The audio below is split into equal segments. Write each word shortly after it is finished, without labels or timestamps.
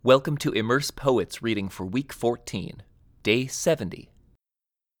Welcome to Immerse Poets reading for week 14, day 70.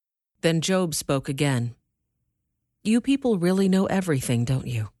 Then Job spoke again. You people really know everything, don't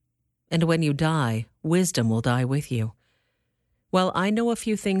you? And when you die, wisdom will die with you. Well, I know a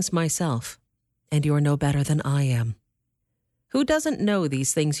few things myself, and you're no better than I am. Who doesn't know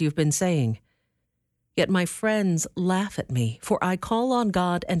these things you've been saying? Yet my friends laugh at me, for I call on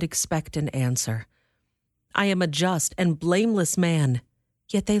God and expect an answer. I am a just and blameless man,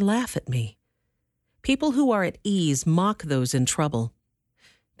 yet they laugh at me. People who are at ease mock those in trouble.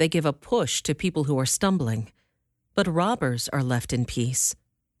 They give a push to people who are stumbling. But robbers are left in peace,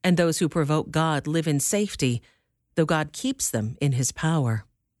 and those who provoke God live in safety, though God keeps them in his power.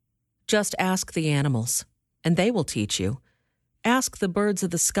 Just ask the animals, and they will teach you. Ask the birds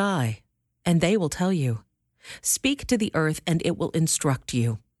of the sky, and they will tell you. Speak to the earth, and it will instruct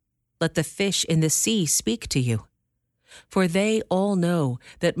you. Let the fish in the sea speak to you. For they all know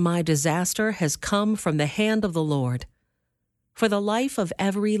that my disaster has come from the hand of the Lord. For the life of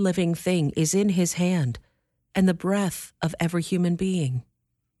every living thing is in his hand, and the breath of every human being.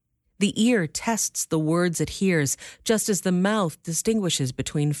 The ear tests the words it hears, just as the mouth distinguishes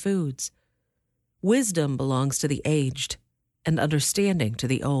between foods. Wisdom belongs to the aged, and understanding to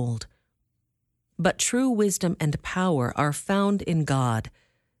the old. But true wisdom and power are found in God.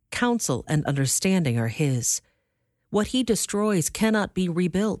 Counsel and understanding are his. What he destroys cannot be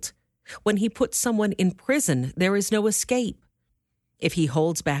rebuilt. When he puts someone in prison, there is no escape. If he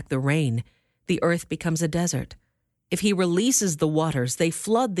holds back the rain, the earth becomes a desert. If he releases the waters, they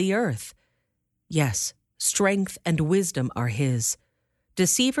flood the earth. Yes, strength and wisdom are his.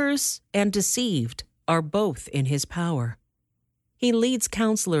 Deceivers and deceived are both in his power. He leads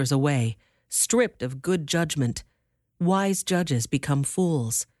counselors away, stripped of good judgment. Wise judges become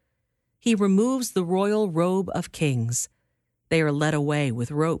fools. He removes the royal robe of kings. They are led away with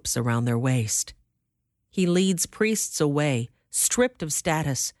ropes around their waist. He leads priests away, stripped of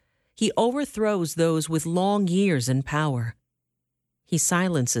status. He overthrows those with long years in power. He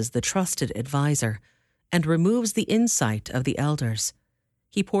silences the trusted advisor and removes the insight of the elders.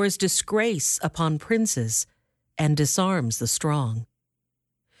 He pours disgrace upon princes and disarms the strong.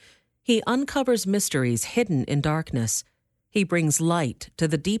 He uncovers mysteries hidden in darkness. He brings light to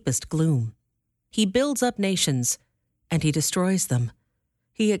the deepest gloom. He builds up nations, and he destroys them.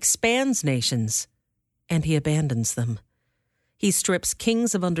 He expands nations, and he abandons them. He strips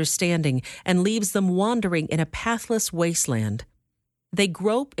kings of understanding and leaves them wandering in a pathless wasteland. They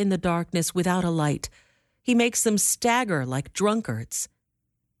grope in the darkness without a light. He makes them stagger like drunkards.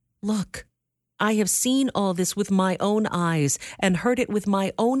 Look, I have seen all this with my own eyes and heard it with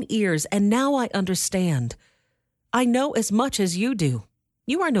my own ears, and now I understand. I know as much as you do.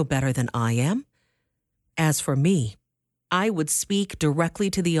 You are no better than I am. As for me, I would speak directly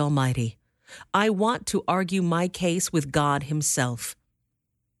to the Almighty. I want to argue my case with God himself.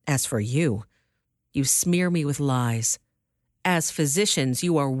 As for you, you smear me with lies. As physicians,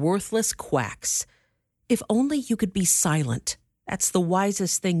 you are worthless quacks. If only you could be silent. That's the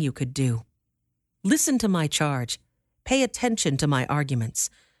wisest thing you could do. Listen to my charge. Pay attention to my arguments.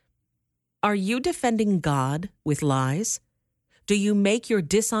 Are you defending God with lies? Do you make your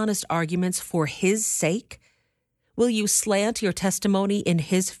dishonest arguments for his sake? Will you slant your testimony in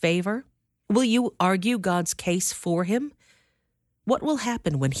his favor? Will you argue God's case for him? What will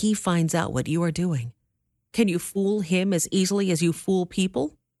happen when he finds out what you are doing? Can you fool him as easily as you fool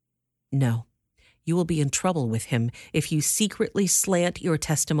people? No, you will be in trouble with him if you secretly slant your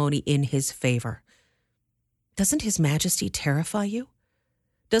testimony in his favor. Doesn't his majesty terrify you?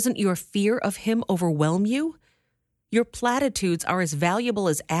 Doesn't your fear of him overwhelm you? Your platitudes are as valuable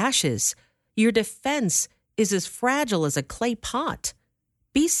as ashes. Your defense is as fragile as a clay pot.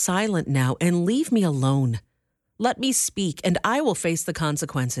 Be silent now and leave me alone. Let me speak, and I will face the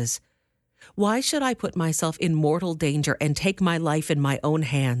consequences. Why should I put myself in mortal danger and take my life in my own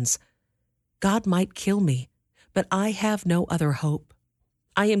hands? God might kill me, but I have no other hope.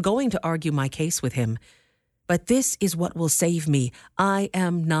 I am going to argue my case with him. But this is what will save me. I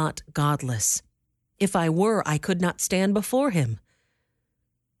am not godless. If I were, I could not stand before him.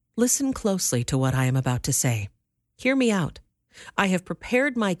 Listen closely to what I am about to say. Hear me out. I have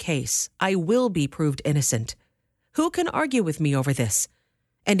prepared my case. I will be proved innocent. Who can argue with me over this?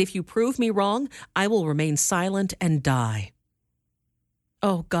 And if you prove me wrong, I will remain silent and die.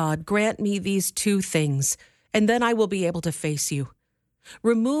 Oh God, grant me these two things, and then I will be able to face you.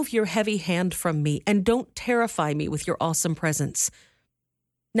 Remove your heavy hand from me, and don't terrify me with your awesome presence.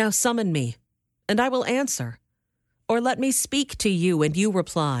 Now summon me, and I will answer. Or let me speak to you, and you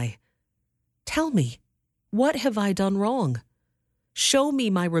reply. Tell me, what have I done wrong? Show me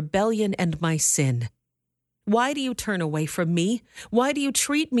my rebellion and my sin. Why do you turn away from me? Why do you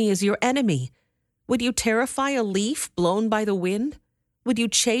treat me as your enemy? Would you terrify a leaf blown by the wind? Would you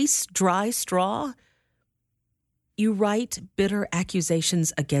chase dry straw? You write bitter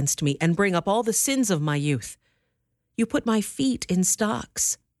accusations against me and bring up all the sins of my youth. You put my feet in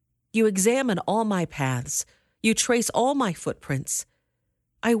stocks. You examine all my paths. You trace all my footprints.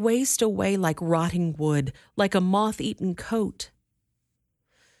 I waste away like rotting wood, like a moth-eaten coat.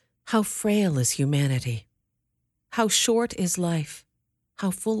 How frail is humanity! How short is life!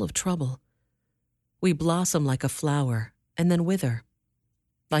 How full of trouble! We blossom like a flower and then wither.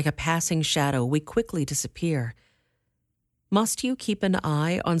 Like a passing shadow, we quickly disappear. Must you keep an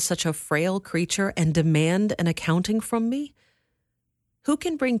eye on such a frail creature and demand an accounting from me? Who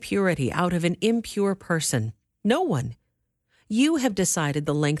can bring purity out of an impure person? No one. You have decided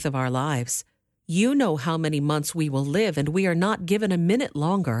the length of our lives. You know how many months we will live, and we are not given a minute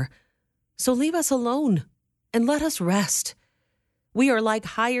longer. So leave us alone and let us rest. We are like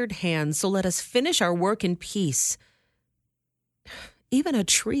hired hands, so let us finish our work in peace. Even a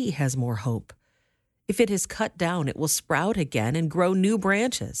tree has more hope. If it is cut down, it will sprout again and grow new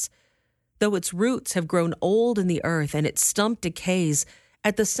branches. Though its roots have grown old in the earth and its stump decays,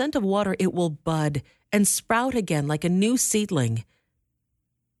 at the scent of water it will bud and sprout again like a new seedling.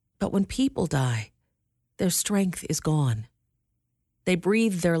 But when people die, their strength is gone. They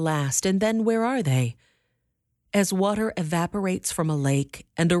breathe their last, and then where are they? As water evaporates from a lake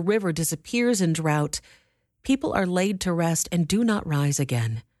and a river disappears in drought, people are laid to rest and do not rise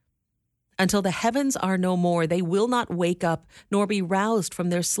again. Until the heavens are no more, they will not wake up nor be roused from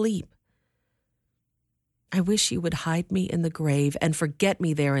their sleep. I wish you would hide me in the grave and forget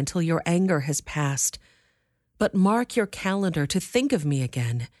me there until your anger has passed. But mark your calendar to think of me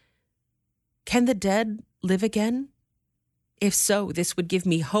again. Can the dead live again? If so, this would give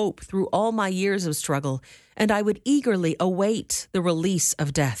me hope through all my years of struggle, and I would eagerly await the release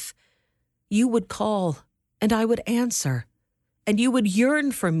of death. You would call, and I would answer, and you would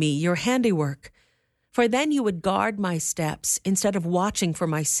yearn for me, your handiwork. For then you would guard my steps instead of watching for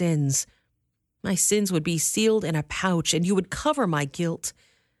my sins. My sins would be sealed in a pouch, and you would cover my guilt.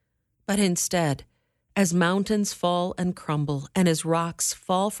 But instead, as mountains fall and crumble, and as rocks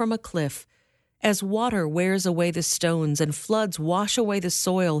fall from a cliff, as water wears away the stones and floods wash away the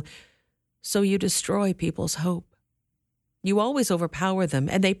soil, so you destroy people's hope. You always overpower them,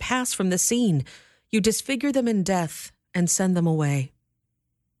 and they pass from the scene. You disfigure them in death and send them away.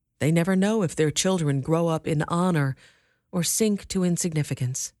 They never know if their children grow up in honor or sink to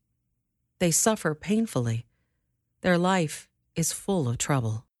insignificance. They suffer painfully. Their life is full of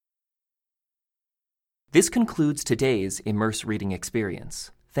trouble. This concludes today's Immerse reading experience.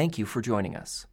 Thank you for joining us.